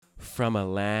From a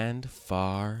land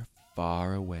far,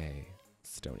 far away,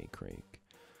 Stony Creek,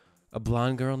 a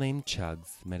blonde girl named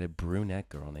Chugs met a brunette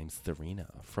girl named Serena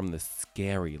from the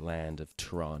scary land of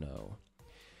Toronto.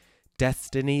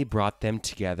 Destiny brought them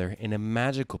together in a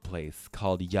magical place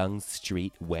called Yonge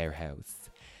Street Warehouse,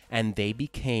 and they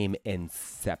became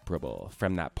inseparable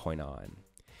from that point on.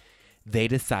 They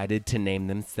decided to name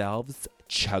themselves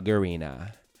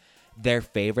Chuggerina. Their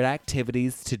favorite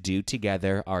activities to do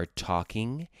together are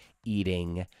talking,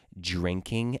 eating,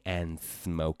 drinking, and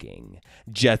smoking.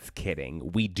 Just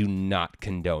kidding. We do not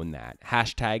condone that.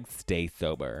 Hashtag stay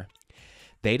sober.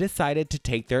 They decided to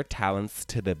take their talents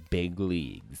to the big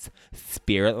leagues,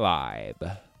 Spirit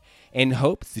Live, in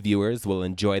hopes viewers will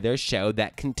enjoy their show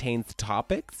that contains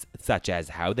topics such as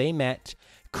how they met,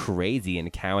 crazy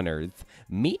encounters,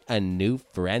 meet a new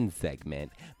friend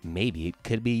segment, maybe it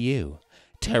could be you,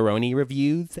 Taroni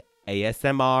reviews,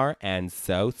 ASMR, and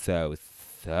so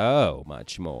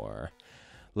much more.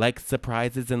 Like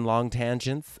surprises and long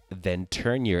tangents? Then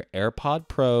turn your AirPod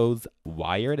Pros,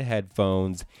 wired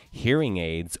headphones, hearing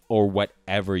aids, or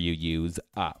whatever you use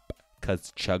up,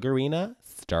 'cause Chuggerina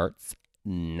starts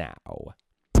now.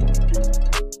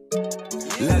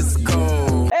 Let's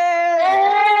go.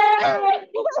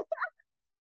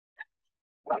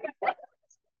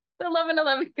 The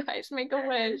 11/11, guys, make a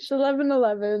wish.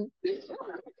 11/11.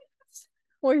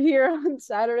 We're here on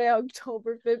Saturday,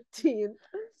 October 15th.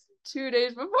 2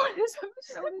 days before this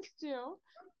episode is due.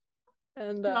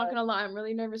 And I'm not gonna lie, I'm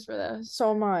really nervous for this.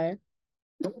 so am I.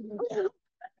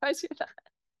 I see that.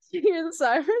 You hear the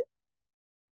siren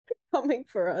coming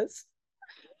for us.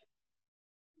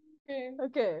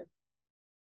 Okay.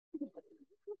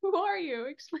 Who are you?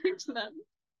 Explain to them.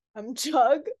 I'm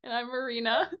Chug, And I'm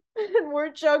Marina. and we're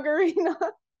Chuggerina.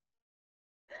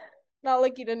 Not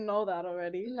like you didn't know that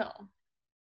already. No.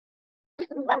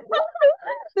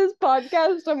 This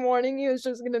podcast, I'm warning you, is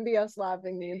just gonna be us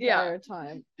laughing the entire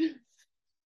time.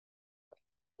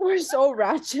 We're so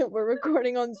ratchet. We're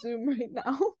recording on Zoom right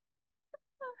now.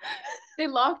 They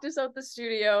locked us out the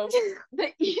studio.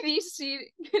 The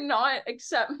EDC cannot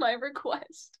accept my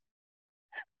request.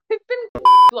 We've been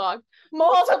blocked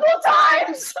multiple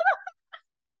times.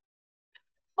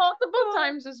 Multiple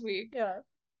times this week. Yeah.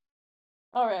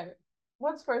 All right.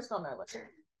 What's first on our list?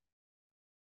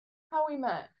 How we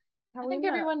met. I think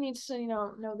everyone needs to,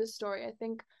 know this story. I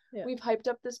think we've hyped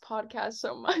up this podcast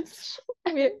so much.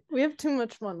 we have too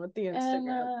much fun with the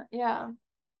Instagram.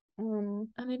 And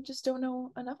I just don't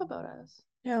know enough about us.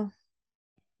 Yeah.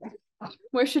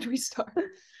 Where should we start?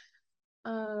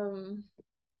 When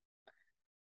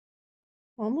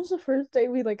was the first day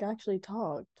we actually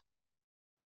talked?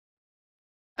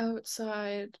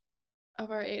 Outside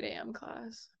of our 8 a.m.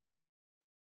 class.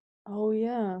 Oh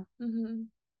yeah.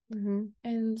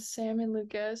 And Sam and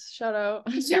Lucas, shout out.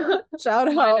 Shout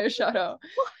out. Minor shout out.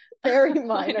 Very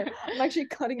minor. I'm actually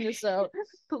cutting this out.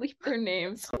 Bleep their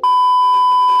names.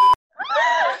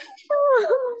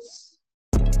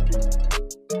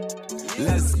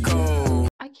 Let's go.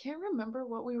 I can't remember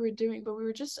what we were doing, but we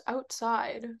were just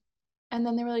outside. And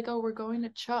then they were like, oh, we're going to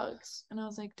Chugs. And I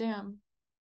was like, damn,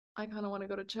 I kind of want to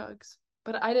go to Chugs.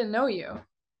 But I didn't know you.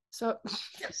 So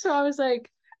I was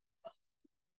like,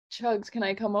 Chugs, can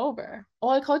I come over?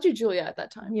 Well, I called you Julia at that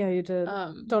time. Yeah, you did.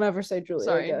 Don't ever say Julia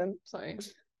again. Sorry.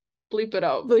 Bleep it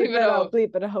out. Bleep it out.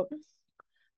 Bleep it out.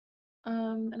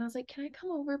 And I was like, can I come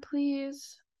over,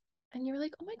 please? And you were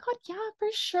like, oh my God, yeah,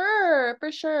 for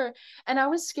sure. And I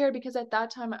was scared because at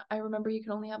that time, I remember you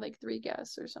could only have 3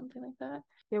 guests or something like that.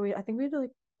 Yeah, I think we had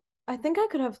I think I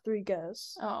could have 3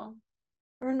 guests. Oh.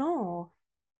 Or no.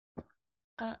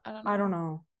 I don't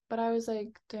know. But I was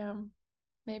like, damn,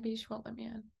 maybe she won't let me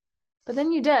in. But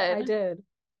then you did. I did.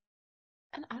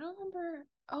 And I don't remember.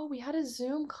 Oh, we had a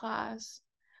Zoom class.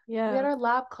 Yeah. We had our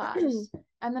lab class.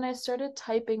 And then I started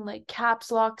typing caps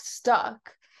lock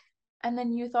stuck. And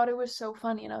then you thought it was so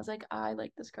funny. And I was like, I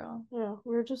like this girl. Yeah.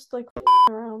 We were just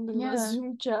around in the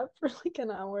Zoom chat for an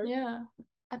hour. Yeah.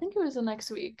 I think it was the next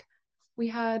week. We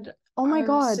had oh my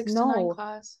God, 6 to 9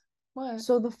 class. What?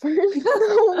 So the first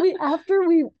after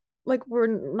we we're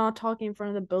not talking in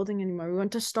front of the building anymore. We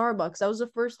went to Starbucks. That was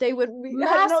the first day when we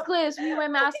maskless. We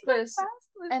went maskless.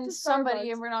 And somebody,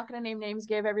 Starbucks. and we're not gonna name names,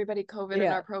 gave everybody COVID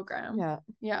in our program.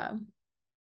 Yeah,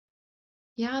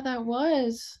 that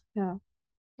was. Yeah.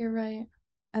 You're right.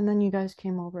 And then you guys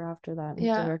came over after that and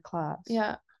did our class.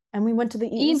 Yeah. And we went to the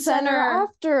Eat Center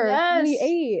after. Yes. We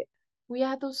ate. We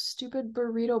had those stupid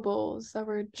burrito bowls that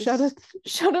were just...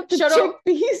 Shut up the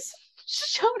chickpeas.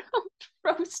 Shout out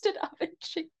roasted oven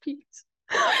chickpeas.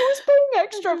 Who's paying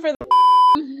extra for that?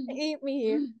 Hate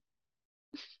me.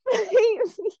 Hate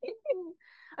me.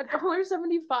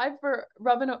 $1.75 for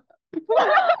rubbing a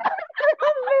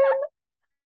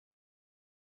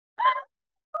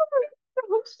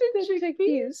roasted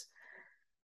chickpeas.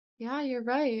 Yeah, you're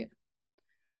right.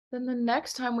 Then the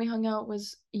next time we hung out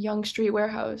was Young Street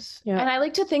Warehouse. Yeah. And I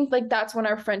like to think like that's when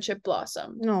our friendship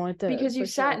blossomed. No, it did. Because you for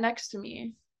sat sure. next to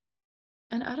me.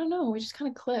 And I don't know, we just kind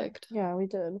of clicked. Yeah, we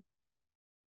did.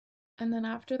 And then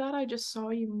after that, I just saw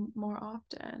you more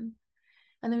often.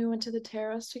 And then we went to the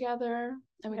terrace together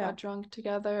and we Yeah. got drunk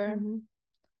together. Mhm.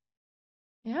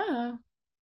 Yeah.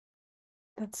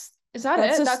 That's Is that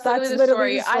That's it? just- That's literally that's the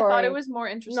literally story. the I thought it story. was more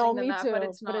interesting no, than me that, too, but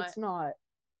it's not. But it's not.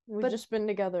 We've But- just been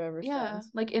together ever Yeah,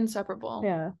 since. like inseparable.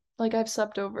 Yeah. Like I've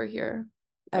slept over here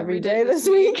Every day this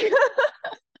week.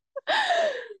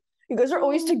 You guys are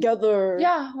always together.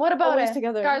 Yeah, what about Always it?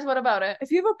 together. Guys, what about it? If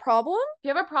you have a problem, If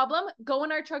you have a problem, go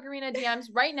in our Chug Arena DMs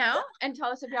right now and tell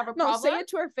us if you have a no, problem. say it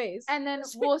to our face. And then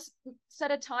we'll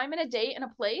set a time and a date and a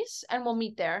place and we'll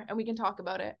meet there and we can talk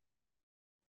about it.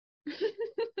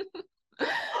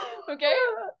 Okay?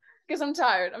 Because I'm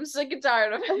tired. I'm sick and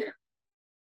tired of it.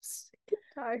 Sick and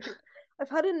tired. I've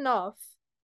had enough.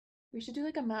 We should do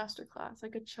like a master class,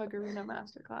 like a Chug Arena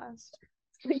master class.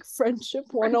 Like friendship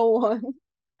 101.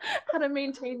 How to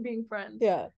maintain being friends.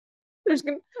 Yeah. There's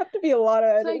gonna have to be a lot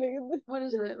of It's like- editing in this. What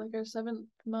is it? Like our 7th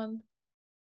month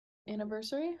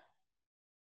anniversary?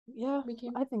 Yeah, We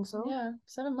came. I think so. Yeah,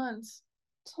 7 months.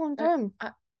 It's a long time.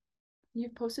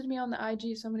 You've posted me on the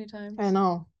IG so many times. I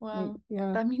know. Wow.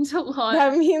 Yeah. That means a lot.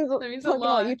 That means That means a fucking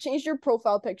lot. You changed your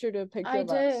profile picture to a picture I of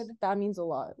us. did. That means a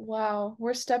lot. Wow.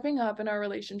 We're stepping up in our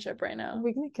relationship right now.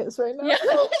 We can kiss right now. Yeah.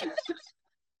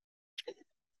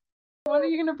 When are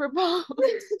you gonna propose?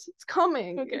 It's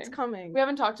coming. Okay. It's coming. We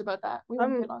haven't talked about that. We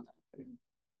won't Um, get on that.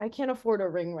 I can't afford a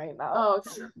ring right now. Oh,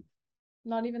 okay.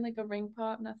 Not even like a ring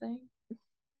pop, nothing.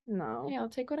 No. Hey, I'll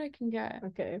take what I can get.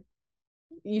 Okay.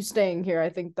 You staying here, I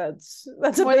think that's a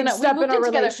More big than that. step We in moved our in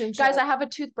together. relationship. Guys, I have a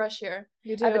toothbrush here.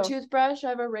 You do. I have a toothbrush, I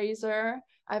have a razor,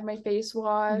 I have my face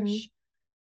wash, Mhm.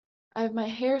 I have my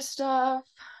hair stuff,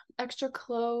 extra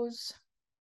clothes.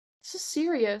 This is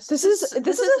serious. This is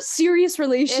a serious it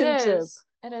relationship. is.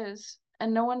 It is.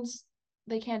 And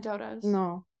they can't doubt us.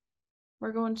 No.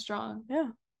 We're going strong. Yeah.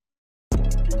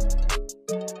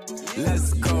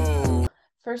 Let's go.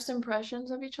 First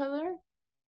impressions of each other?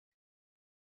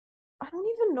 I don't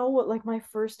even know what like my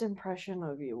first impression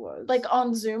of you was. Like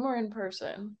on Zoom or in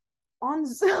person? on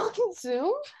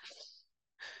Zoom?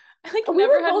 I like We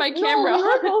never were had both- my no, camera we were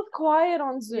on. both quiet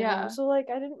on Zoom. Yeah. So like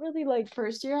I didn't really like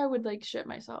First year I would like shit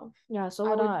myself. yeah, so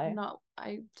would I.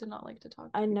 I did not like to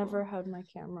talk to I people. never had my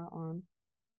camera on.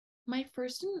 My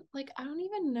first I don't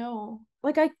even know.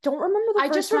 Like I don't remember the I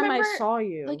first just time remember, I saw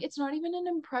you. Like it's not even an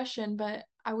impression, but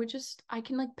I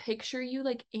can like picture you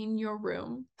like in your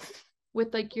room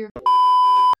with like your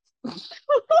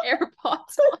AirPods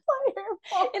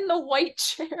on, in the white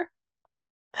chair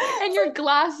and your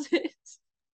glasses.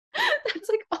 That's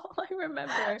like all I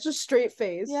remember. Just straight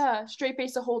face. Yeah, straight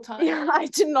face the whole time. Yeah, I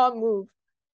did not move.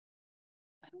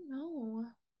 I don't know.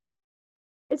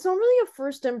 It's not really a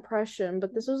first impression,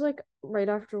 but this was like right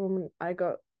after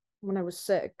when I was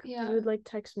sick. Yeah. You would like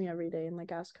text me every day and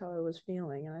like ask how I was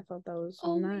feeling, and I thought that was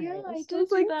Oh nice. yeah, I was did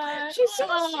like, that. she's so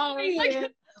Oh, sweet. like,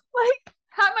 Like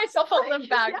pat myself on the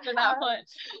back for Yeah. that one.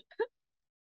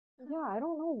 yeah, I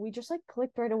don't know. We just like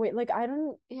clicked right away. Like I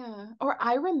don't. Yeah. Or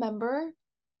I remember,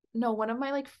 no, one of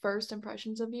my like first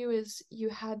impressions of you is you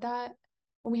had that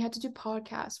when we had to do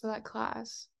podcasts for that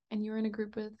class, and you were in a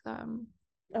group with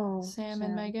Oh, Sam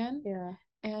and Megan, Yeah.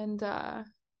 and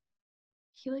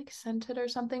he like sent it or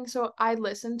something. So I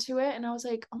listened to it and I was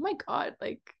like, oh my god,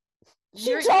 like She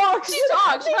you're- talks. She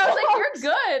talks. She And I was like, talks.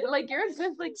 you're good. Like you're a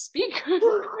good like speaker.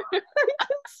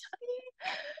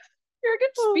 You're a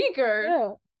good Oh, speaker. Yeah.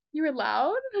 You were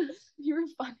loud. You were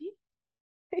funny.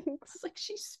 Thanks. It's like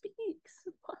she speaks.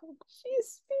 She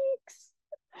speaks.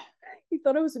 You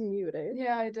thought I was a mute, eh?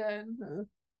 Yeah, I did.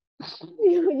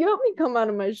 You helped me come out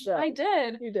of my shell. I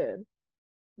did. You did.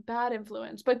 Bad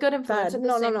influence, but good influence Bad. at the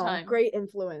No, same no, no. time. Great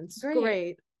influence. Great.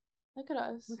 Great. Look at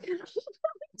us. Look at us.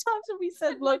 How many times have we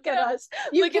said, look at us?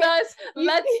 Look at us. you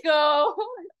Let's go.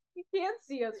 You can't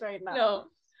see us right now. No.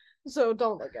 So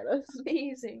don't look at us.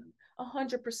 Amazing.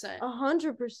 100%.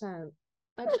 100%.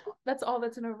 That's all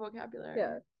that's in our vocabulary.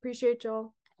 Yeah. Appreciate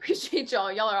y'all. Appreciate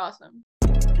y'all. Y'all are awesome.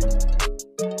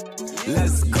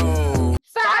 Let's go.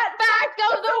 Fat fact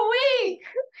of the week.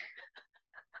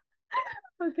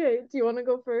 Okay. Do you want to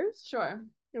go first? Sure.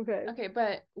 Okay. Okay,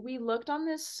 but we looked on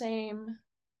this same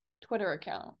Twitter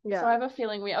account. Yeah. So I have a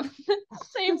feeling we have the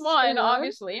same The one, same one?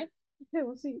 obviously. Okay,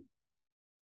 we'll see.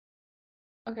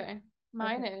 Okay.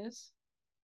 Mine is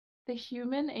The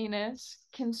human anus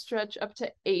can stretch up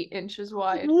to 8 inches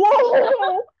wide.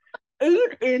 Whoa! 8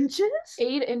 inches?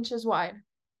 8 inches wide.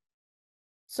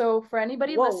 So for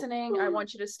anybody Whoa. listening, I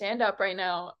want you to stand up right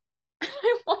now.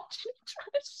 I want you to try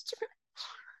to stretch.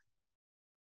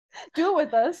 Do it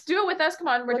with us. Do it with us. Come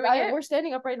on, we're doing it. We're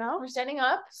standing up right now. We're standing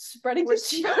up. Spreading We're, the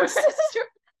cheeks.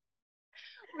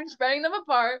 we're spreading them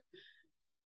apart.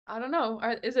 I don't know.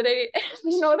 Is it 8?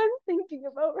 You know what I'm thinking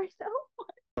about right now?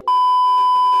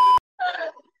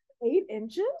 8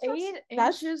 inches? 8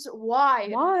 That's inches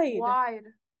wide. wide.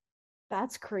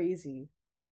 That's crazy.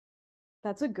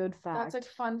 That's a good fact. That's a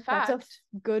fun fact. That's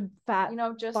a good you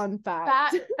know, just fun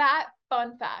fact.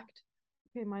 fun fact.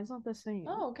 Okay, mine's not the same.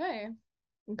 Oh, okay.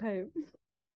 Okay.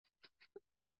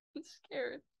 I'm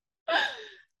scared. So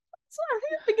I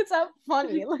don't think it's that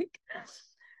funny. Like,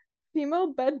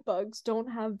 female bed bugs don't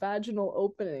have vaginal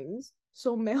openings,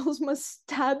 so males must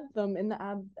stab them in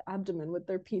the abdomen with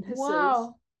their penises.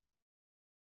 Wow.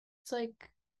 It's like,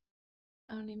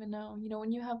 I don't even know. You know,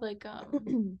 when you have like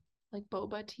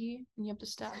boba tea and you have to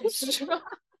stab the straw.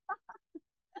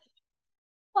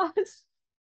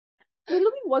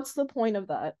 Literally, what's the point of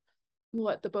that?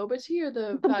 What, the boba tea or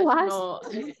the The vaginal?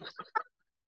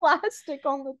 Plastic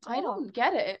on the top. I don't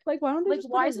get it. Like, why don't they Like, just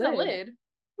why put is it a lid?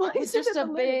 Why It's is it just in a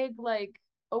the lid? big like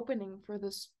opening for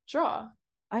the straw.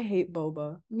 I hate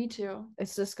boba. Me too.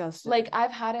 It's disgusting. Like,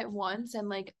 I've had it once and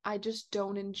like I just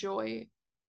don't enjoy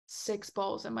 6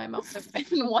 balls in my mouth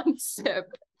in one sip.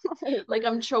 Like,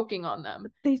 I'm choking on them.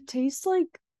 They taste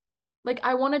like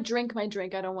I want to drink my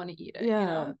drink. I don't want to eat it. You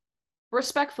know?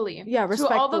 Respectfully. Yeah, To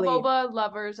all the respectfully. boba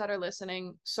lovers that are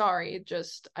listening, sorry,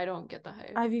 just I don't get the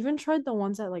hype. I've even tried the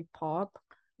ones that like pop.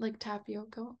 Like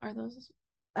tapioca, are those?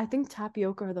 I think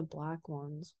tapioca are the black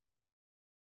ones.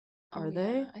 Are Oh,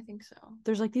 they? yeah, I think so.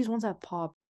 There's like these ones that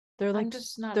pop. They're like I'm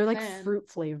just not they're a like fan. fruit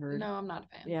flavored. No, I'm not a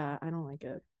fan. Yeah, I don't like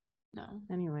it. No.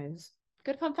 Anyways.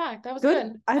 Good fun fact. That was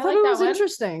good. I thought like it that was one.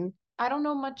 interesting. I don't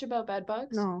know much about bed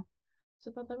bugs. No.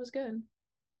 So I thought that was good.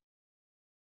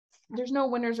 There's no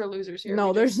winners or losers here. No,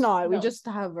 We there's just- not. We no. just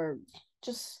have our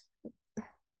just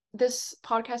this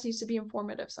podcast needs to be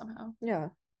informative somehow. yeah.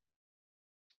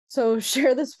 So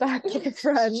share this fact with a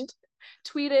friend.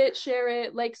 Tweet it, share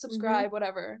it, like, subscribe,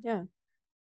 whatever. Yeah.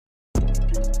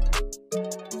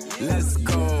 Let's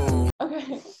go.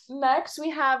 Okay. Next we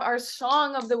have our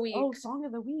song of the week. Oh, song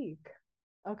of the week.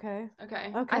 Okay.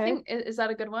 Okay. Okay. I think is that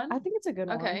a good one? I think it's a good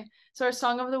one. Okay. So our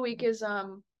song of the week is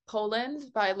Poland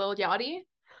by Lil Yachty.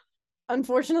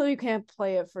 Unfortunately, you can't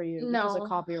play it for you because No. of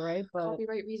copyright, but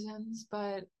Copyright reasons,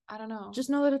 but I don't know. just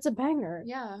know that it's a banger.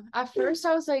 yeah. At first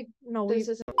I was like, No, this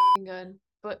isn't good.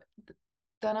 But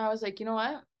then I was like, you know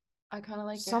what? I kind of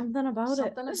like something about it.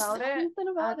 Something about it. Something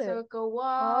I about it. took a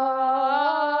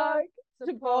walk to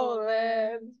to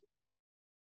Poland.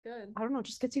 Good. I don't know,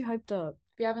 just gets you hyped up.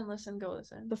 If you haven't listened, go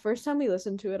listen. The first time we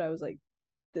listened to it, I was like,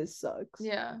 this sucks.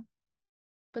 Yeah.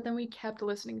 But then we kept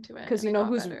listening to it. Because and you it know got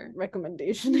whose better.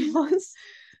 recommendation it was?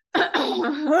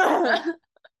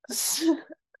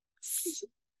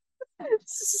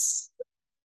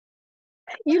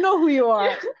 You know who you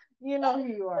are. You know who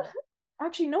you are.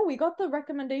 Actually, no, we got the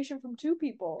recommendation from 2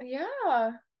 people.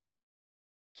 Yeah.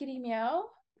 Kitty Meow.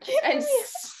 And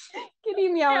Kitty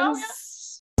Meow, Meow.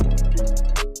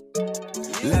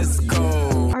 Let's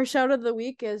go. Our shout of the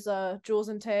week is Jules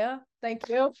and Taya. Thank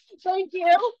you. Thank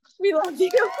you. We love you.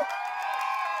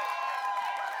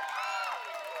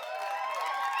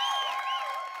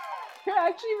 You're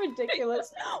actually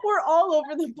ridiculous. We're all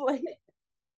over the place.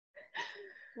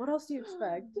 What else do you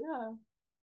expect? Yeah.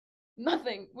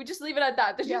 Nothing. We just leave it at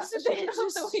that. There's just a shout out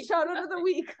of the week. shout out of the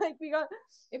week. Like we got.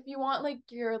 If you want like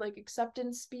your like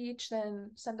acceptance speech,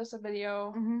 then send us a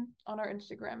video on our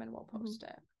Instagram and we'll post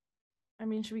it. I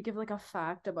mean, should we give like a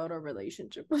fact about our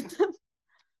relationship with them?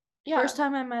 Yeah. First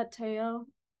time I met Teo,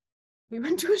 we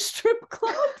went to a strip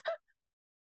club.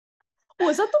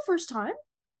 Was that the first time?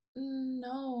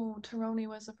 No, Taroni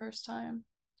was the first time.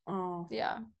 Oh,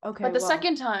 Yeah. okay. But the well,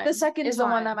 second time the second is the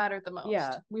one time. that mattered the most.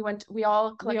 Yeah. We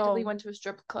all collectively all- went to a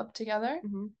strip club together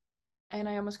mhm, and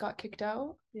I almost got kicked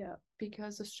out yeah.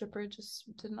 because the stripper just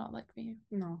did not like me.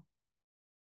 No.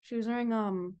 She was wearing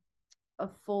a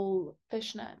full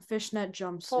Fishnet. fishnet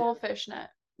jumpsuit. Full fishnet.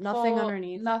 Nothing Full-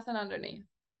 underneath. Nothing underneath.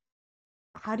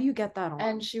 How do you get that on?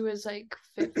 And she was like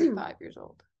 55 years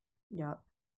old. yeah.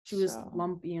 She was So-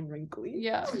 lumpy and wrinkly.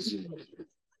 Yeah.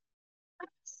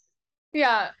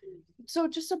 Yeah. So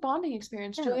just a bonding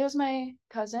experience. Yeah. Julia's my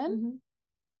cousin.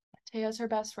 Mhm. Taya's her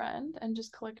best friend. And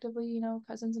just collectively, you know,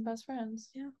 cousins and best friends.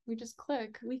 Yeah. We just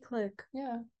click. We click.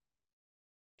 Yeah.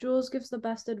 Jules gives the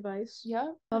best advice.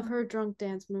 Yeah. Love her drunk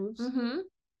dance moves. Mm-hmm.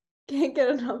 Can't get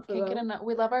enough of Can't get them. enough.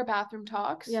 We love our bathroom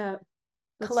talks. Yeah.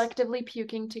 Collectively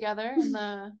puking together and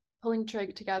the pulling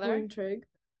trig together. Pulling trig.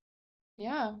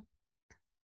 Yeah.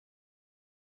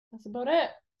 That's about it.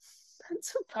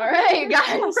 That's All right,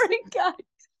 guys. All right,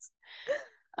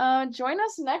 guys. Join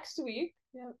us next week.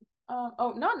 Yep.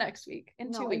 Oh, not next week.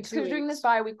 In 2 No, in weeks. 2 Because we're doing this weeks.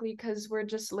 bi-weekly because we're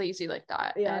just lazy like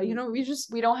that. Yeah, And you know, we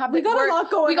don't have we got a lot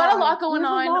going on. We got a lot going We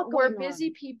have a on. lot We're going busy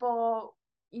on. people.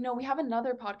 You know, we have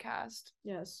another podcast.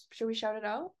 Yes, Should we shout it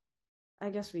out? I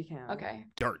guess we can. Okay.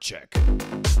 Dart check.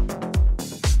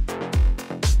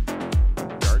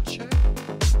 Dart check?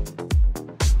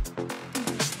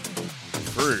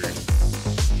 Fruits.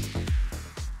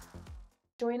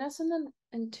 Join us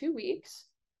in 2 weeks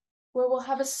where we'll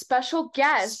have a special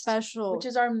guest, Special. which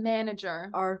is our manager.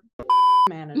 our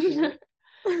manager.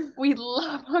 We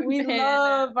love our We manager.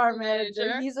 love our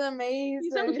manager. He's amazing.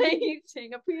 He's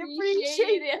amazing. We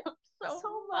Appreciate him so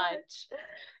so much.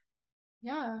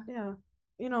 Yeah. Yeah,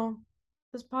 you know,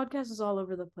 this podcast is all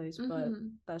over the place, but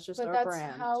Mhm. that's just But our that's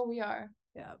brand. how we are.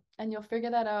 Yeah. And you'll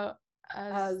figure that out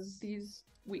as these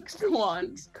weeks go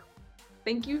on.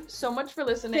 Thank you so much for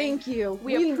listening. Thank you.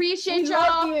 We appreciate we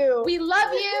y'all. love you. We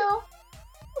love you.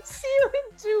 See you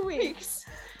in 2 weeks.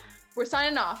 We're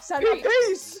signing off.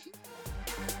 Peace.